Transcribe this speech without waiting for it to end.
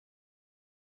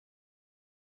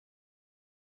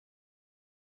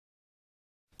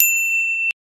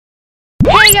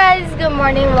Hi guys, good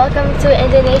morning. Welcome to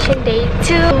Indonesian day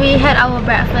 2. We had our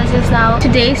breakfast just now.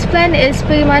 Today's plan is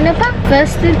pergi mana pa?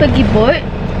 First then pergi boat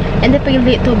and then pergi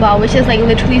Lake Toba, which is like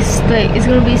literally like it's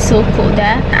gonna be so cold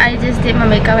there. I just did my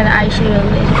makeup and eyeshadow.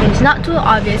 It's not too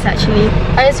obvious actually.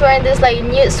 I'm just wearing this like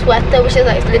nude sweater which is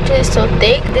like literally so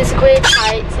thick. This grey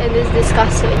tights and this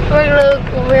disgusting.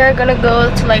 We're gonna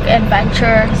go to like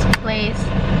adventure place.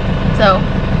 So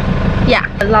yeah,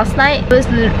 last night it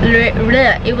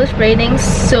was raining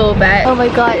so bad. Oh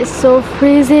my god, it's so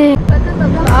freezing.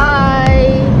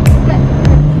 Bye.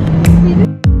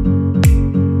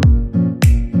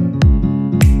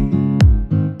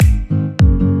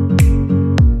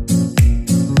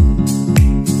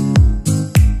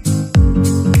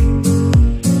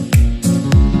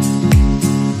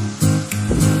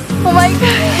 Oh my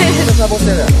god.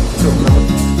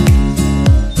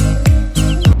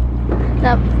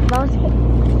 Now, mouse.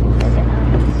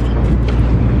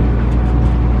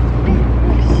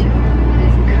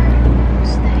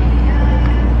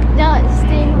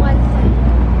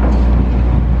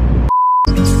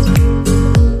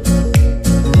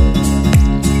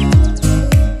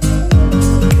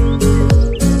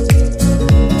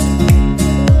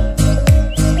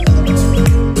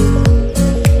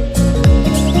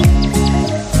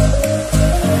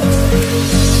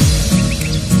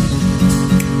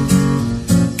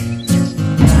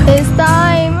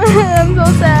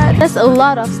 There's a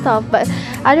lot of stuff, but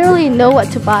I don't really know what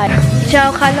to buy.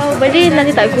 Jauh kalau beli nanti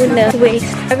tak guna, waste.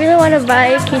 I really want to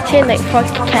buy keychain like for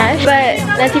cash, but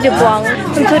nanti dia buang.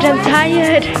 I'm so damn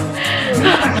tired.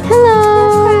 Hello.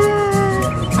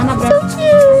 So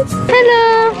cute.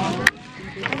 Hello.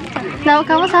 Nama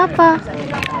kamu siapa?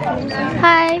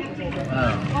 Hi.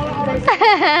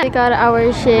 We got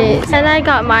our shades and I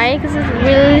got mine because it's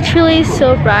literally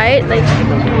so bright. Like,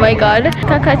 oh my god,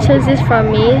 Kakak chose this for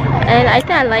me and I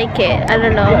think I like it. I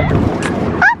don't know.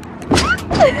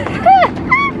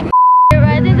 We're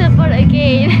riding the boat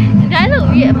again. Do I look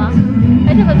weird, Mom?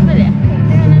 I don't look weird.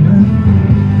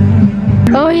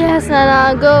 Oh yes,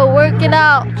 Nana, go work it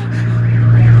out.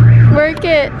 Work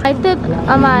it. I took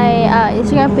my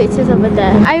Instagram pictures over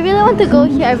there. I really want to go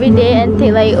here every day and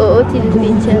take like OOTD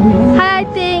picture. Hi, I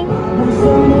think.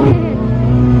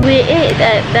 We ate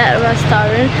at that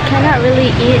restaurant. Cannot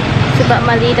really eat sebab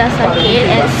my lidah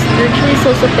sakit and it's literally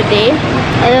so pedih.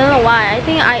 I don't know why. I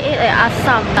think I ate like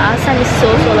asam. The asam is so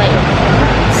like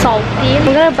salty. I'm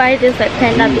gonna buy this like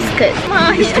panda biscuit.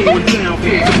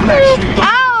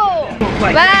 Ow!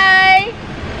 Bye!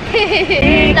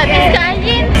 Nak biscuit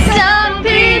angin. Some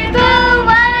people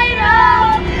wanna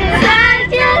know I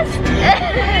just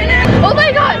oh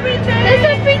my god, that's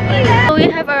so pretty.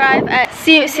 We have arrived at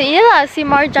Si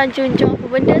Marjan Junjung.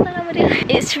 Benda tak nama dia.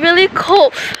 It's really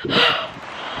cold.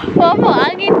 Mama,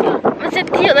 angin tu macam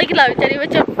tiup lagi lah. Jadi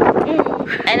macam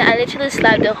and I literally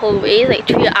slept the whole way,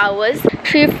 like 3 hours.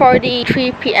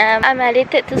 3:43 PM. I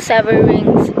meditated to 7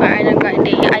 Rings by Ariana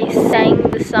Grande. I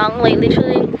sang the song like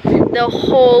literally the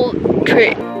whole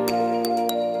trip.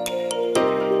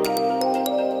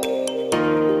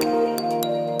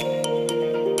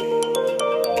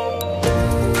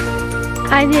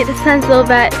 I need the sun so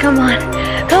bad. Come on,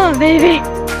 baby.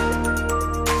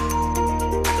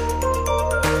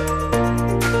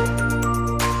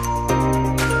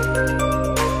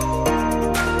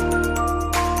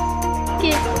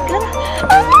 Okay, go.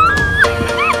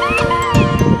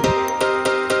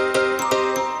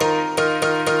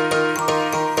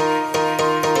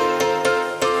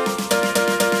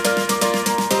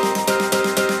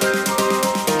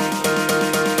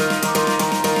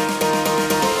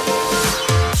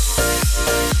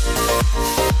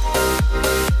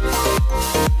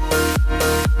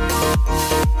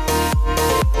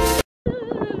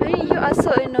 So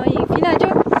annoying. Fina,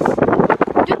 jom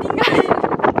tinggal.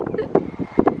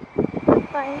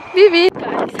 Bye. Bibi.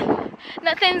 Guys,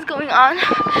 nothing's going on.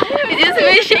 It's just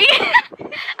wishing.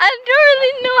 I don't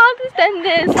really know how to stand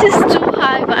this. It's just too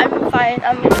high, but I'm fine.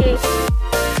 I'm okay.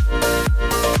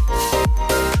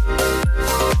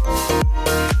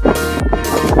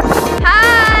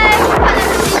 Hi!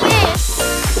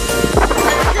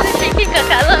 Ada shaking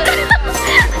Kakak Alot.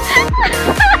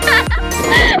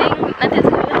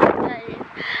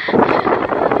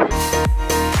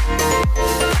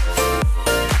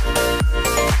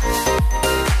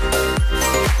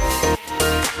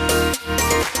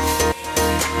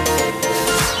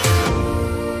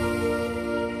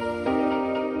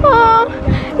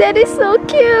 That is so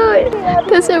cute.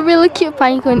 That's a really cute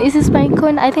pine cone. Is this pine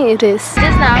cone? I think it is.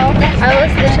 Just now, I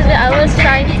was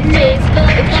trying to chase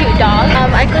a cute dog.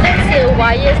 I couldn't see the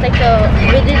wires, like a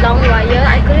really long wire.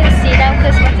 I couldn't see them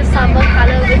because it's the summer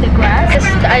color with the grass.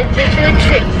 I literally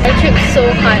tripped. I tripped so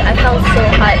hard. I felt so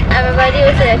hot. Everybody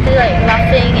was actually like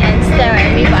laughing and staring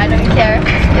at me, but I don't care.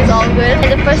 It's all good.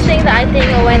 And the first thing that I think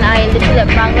of when I literally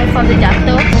bangun from the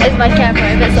jatuh is my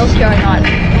camera, if it's okay or not.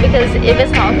 Because if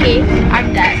it's not okay,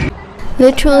 I'm dead.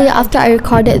 Literally, after I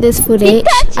recorded this footage,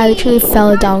 I literally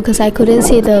fell down because I couldn't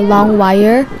see the long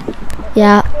wire.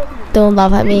 Yeah, don't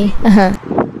laugh at me.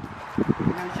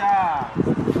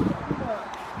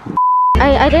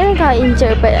 I didn't got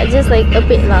injured, but I just like a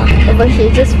bit lah over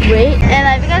here, just break. And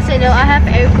like because you know I have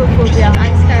aerophobia,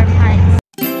 I'm scared of heights.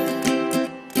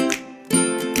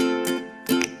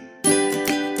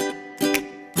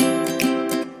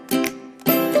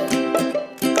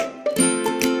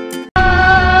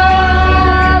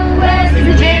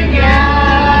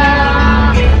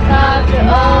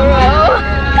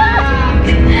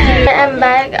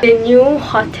 The new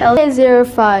hotel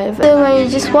 05. So when you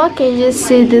just walk in, you just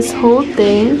see this whole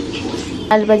thing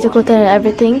and baju kotor and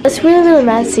everything. It's really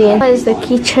messy. And this is the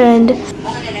kitchen.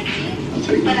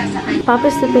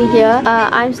 Papa's sleeping here.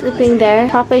 I'm sleeping there.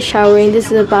 Papa is showering.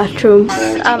 This is the bathroom.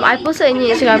 I posted a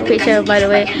new Instagram picture, by the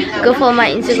way. Go follow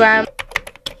my Instagram.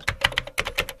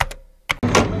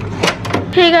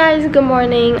 Hey guys, good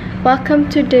morning. Welcome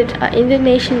to the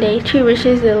Indonesian Day 3, which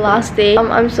is the last day.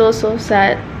 I'm so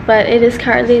sad, but it is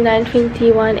currently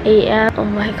 9:21 a.m. Oh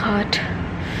my god.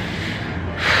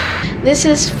 This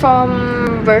is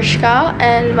from Bershka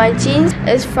and my jeans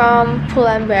is from Pull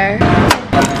 & Bear.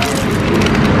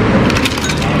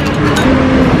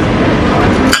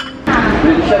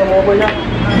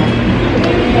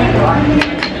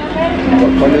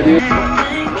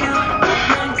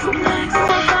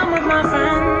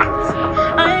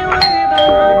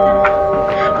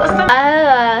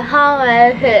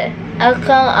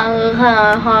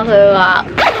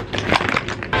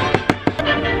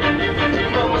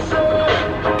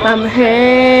 I'm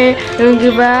here,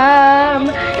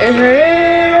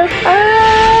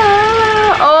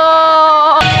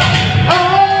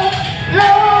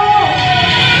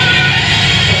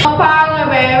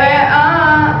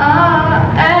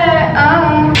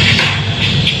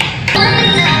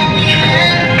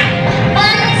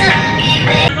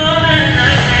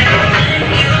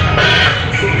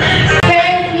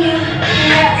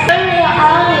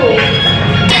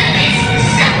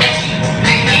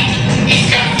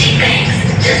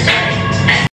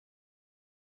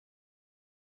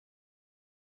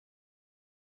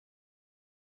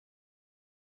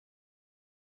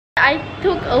 I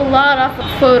took a lot of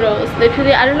photos.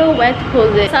 Literally, I don't know when to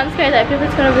post it. So I'm scared that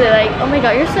people's gonna be like, oh my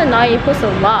god, you're so annoying, you post a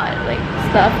lot, like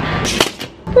stuff.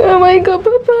 Oh my god,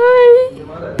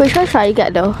 bye-bye. Which one should I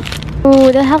get though?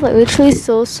 Oh, they have like literally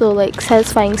so like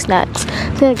satisfying snacks.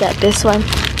 So I get this one.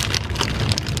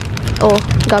 Oh,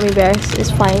 gummy bears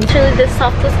is fine. Actually, the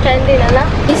softest candy, Nana.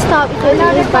 We stopped because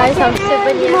we just buy some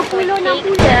souvenirs for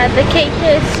cake. Yeah, the cake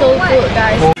here is so good,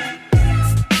 guys.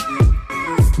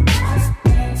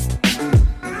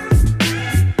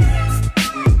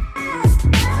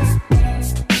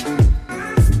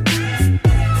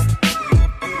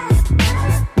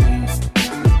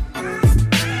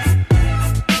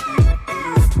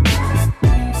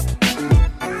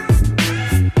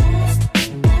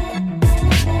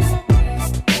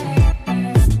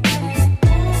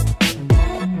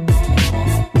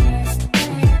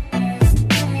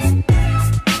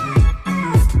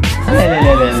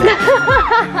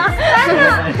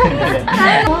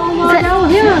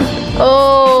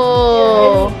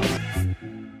 Oh.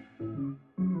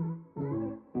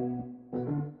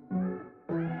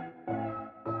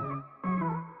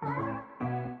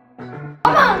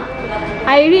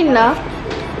 Aireen lah.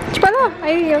 Cepatlah,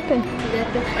 Aireen your turn.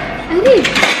 Aireen.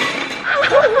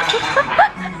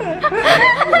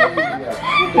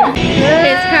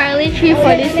 It's currently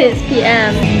 3:46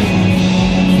 p.m.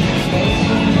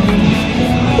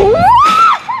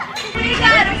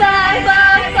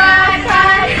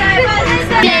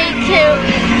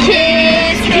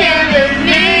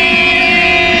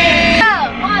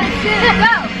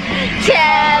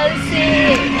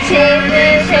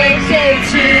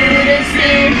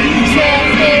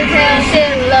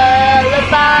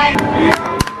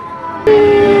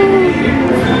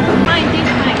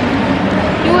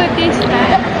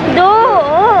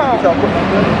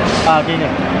 Gini.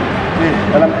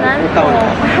 Dalam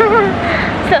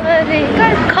Sorry,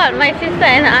 caught my sister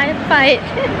and I fight.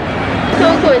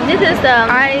 so good. This is the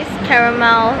ice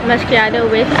caramel macchiato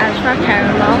with extra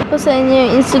caramel. Also in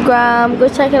your Instagram, go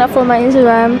check it out for my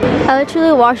Instagram. I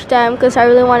literally washed them because I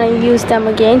really want to use them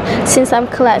again since I'm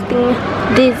collecting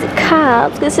these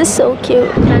cups. This is so cute.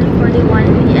 10:41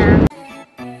 p.m.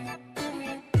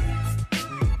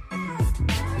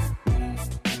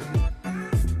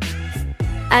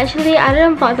 Actually, I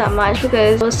didn't vlog that much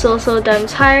because I was so damn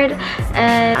tired,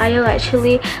 and Ayo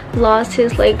actually lost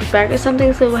his like bag or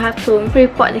something, so we have to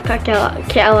report the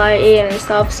KLIA and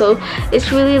stuff. So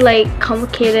it's really like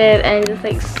complicated and just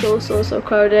like so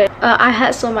crowded. I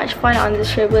had so much fun on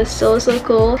this trip. It was so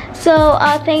cool. So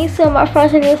thank you so much for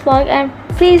watching this vlog, and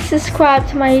please subscribe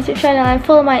to my YouTube channel and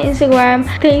follow my Instagram.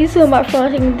 Thank you so much for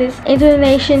watching this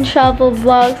Indonesian travel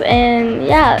vlogs, and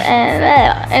yeah,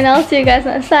 and I'll see you guys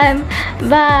next time.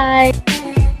 Bye.